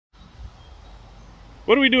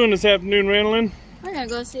What are we doing this afternoon, Randallin? We're gonna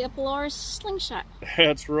go see a Polaris Slingshot.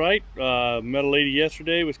 That's right. Met a lady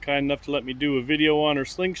yesterday, was kind enough to let me do a video on her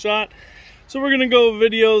Slingshot. So we're gonna go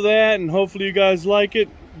video that, and hopefully you guys like it.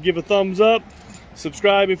 Give a thumbs up,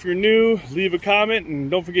 subscribe if you're new, leave a comment,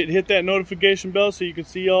 and don't forget to hit that notification bell so you can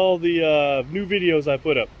see all the new videos I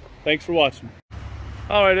put up. Thanks for watching.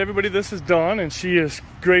 All right, everybody, this is Dawn, and she is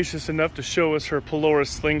gracious enough to show us her Polaris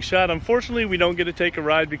Slingshot. Unfortunately, we don't get to take a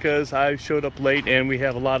ride because I showed up late and we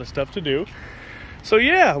have a lot of stuff to do. So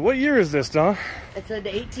yeah, what year is this, Dawn? It's an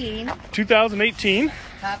 18. 2018.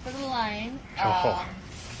 Top of the line. Oh.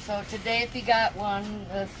 So today, if you got one,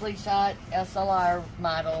 the Slingshot SLR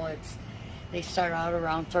model, they start out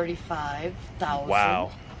around $35,000.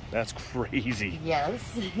 Wow, that's crazy. Yes.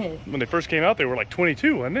 When they first came out, they were like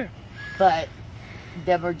 22, wasn't it? But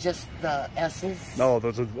them are just the S's. Oh,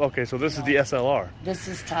 those are, okay, so this is the SLR. This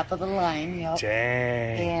is top of the line, yep.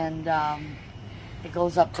 Dang. And it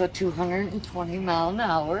goes up to a 220 mile an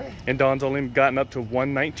hour. And Dawn's only gotten up to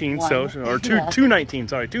 119, or 219,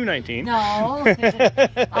 sorry, 219. No,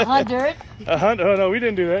 100. 100, oh no, we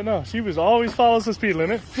didn't do that, no. She was always follows the speed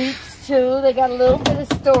limit. Seats too, they got a little bit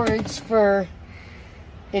of storage for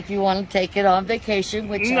if you want to take it on vacation,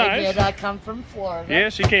 which Nice. I did. I come from Florida. Yeah,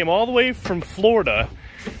 she came all the way from Florida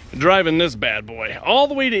driving this bad boy, all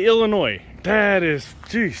the way to Illinois. That is,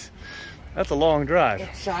 jeez, that's a long drive.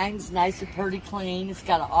 It shines nice and pretty clean. It's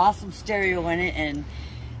got an awesome stereo in it, and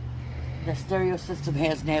the stereo system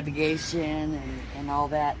has navigation and all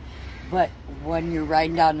that. But when you're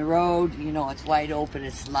riding down the road, you know, it's wide open,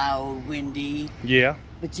 it's loud, windy. Yeah.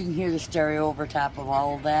 But you can hear the stereo over top of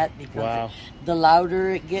all of that because Wow. the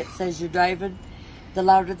louder it gets as you're driving, the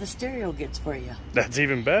louder the stereo gets for you. That's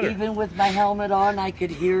even better. Even with my helmet on, I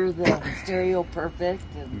could hear the stereo perfect.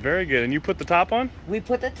 And very good. And you put the top on? we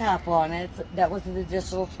put the top on it. That was an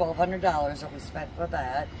additional $1,200 that we spent for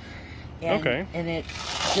that. And, Okay. And it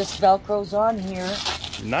just Velcros on here.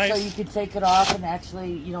 Nice. So you can take it off and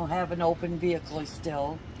actually, you know, have an open vehicle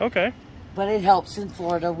still. Okay. But it helps in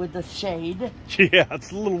Florida with the shade. Yeah,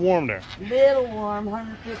 it's a little warm there. Little warm,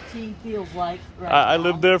 115 feels like right I now.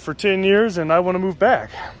 lived there for 10 years and I want to move back.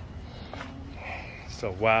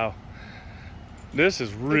 So, wow. This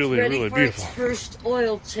is really, it's ready really for beautiful. Its first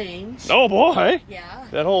oil change. Oh boy. Yeah.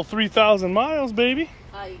 That whole 3,000 miles, baby.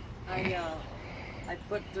 I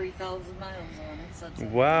put 3,000 miles on it. So it's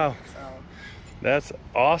Wow. So, That's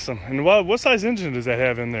awesome. And what size engine does that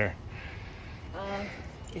have in there?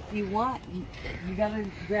 if you want, you gotta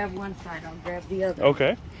grab one side. I'll grab the other.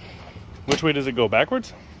 Okay. Which way does it go?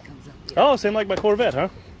 Backwards? Comes up here. Oh, same like my Corvette, huh?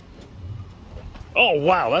 Oh,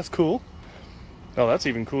 wow, that's cool. Oh, that's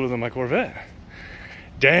even cooler than my Corvette.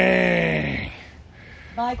 Dang.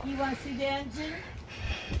 Mike, you want to see the engine?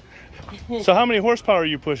 So how many horsepower are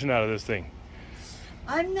you pushing out of this thing?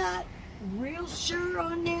 I'm not real sure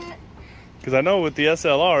on that. Because I know with the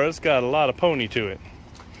SLR, it's got a lot of pony to it.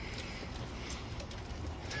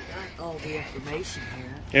 Got all the information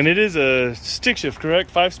here. And it is a stick shift,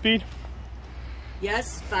 correct? 5-speed?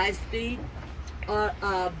 Yes, 5-speed.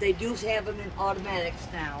 They do have them in automatics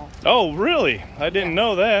now. Oh, really? I didn't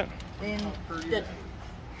know that. And the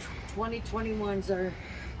 2021s are,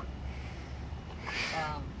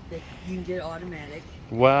 you can get automatic.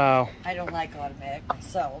 Wow. I don't like automatic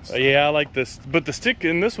myself. So. Yeah, I like this. But the stick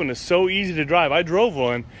in this one is so easy to drive. I drove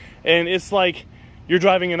one, and it's like you're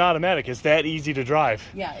driving an automatic. It's that easy to drive.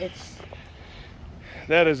 Yeah, it's...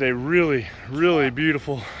 That is a really, really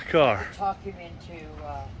beautiful car. I talk him into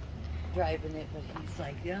driving it, but he's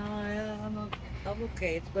like, yeah, I'm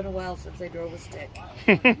okay. It's been a while since I drove a stick.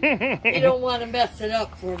 You don't want to mess it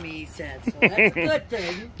up for me, he said. So that's a good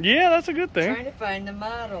thing. Yeah, that's a good thing. Trying to find the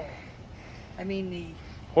model. I mean, the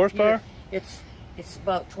Horsepower? It's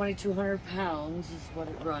about 2,200 pounds is what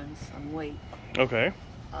it runs on weight. Okay.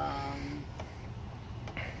 The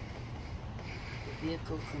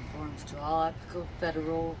vehicle conforms to all applicable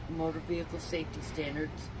federal motor vehicle safety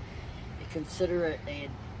standards. They consider it an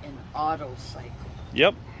auto cycle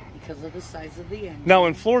Yep. because of the size of the engine. Now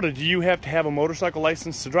in Florida, do you have to have a motorcycle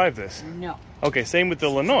license to drive this? No. Okay, same with It's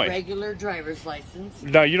Illinois. a regular driver's license.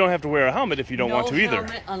 Now you don't have to wear a helmet if you don't want to either. No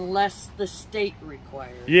helmet unless the state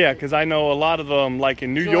requires. Yeah, because I know a lot of them, like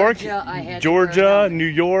in New Georgia, I York, had to wear a Georgia, helmet. New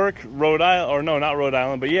York, Rhode Island, or no, not Rhode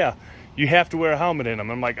Island, but yeah, you have to wear a helmet in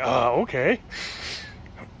them. I'm like, oh, okay.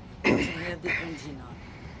 Doesn't have the engine on.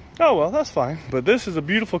 Oh, well, that's fine. But this is a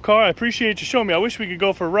beautiful car. I appreciate you showing me. I wish we could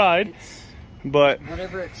go for a ride, but...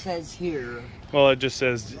 Whatever it says here. Well, it just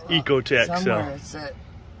says Ecotech, Somewhere so... it's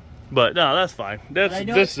But, no, that's fine. This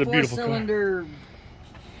is a beautiful car. Four-cylinder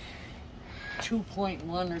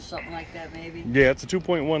 2.1 or something like that, maybe. Yeah, it's a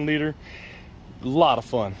 2.1 liter. a lot of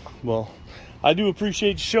fun. Well, I do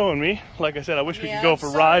appreciate you showing me. Like I said, I wish we could go for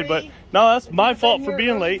a sorry. ride, but no, that's my fault for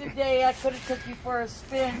being late. Today, I could have took you for a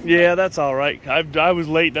spin. Yeah, that's all right. I was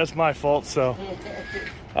late. That's my fault. So,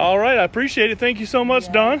 all right, I appreciate it. Thank you so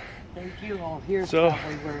much, Dawn. Thank you. Well, here's probably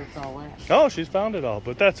where it's all at. Oh, she's found it all,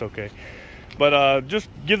 but that's okay. But just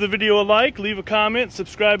give the video a like, leave a comment,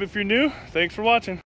 subscribe if you're new. Thanks for watching.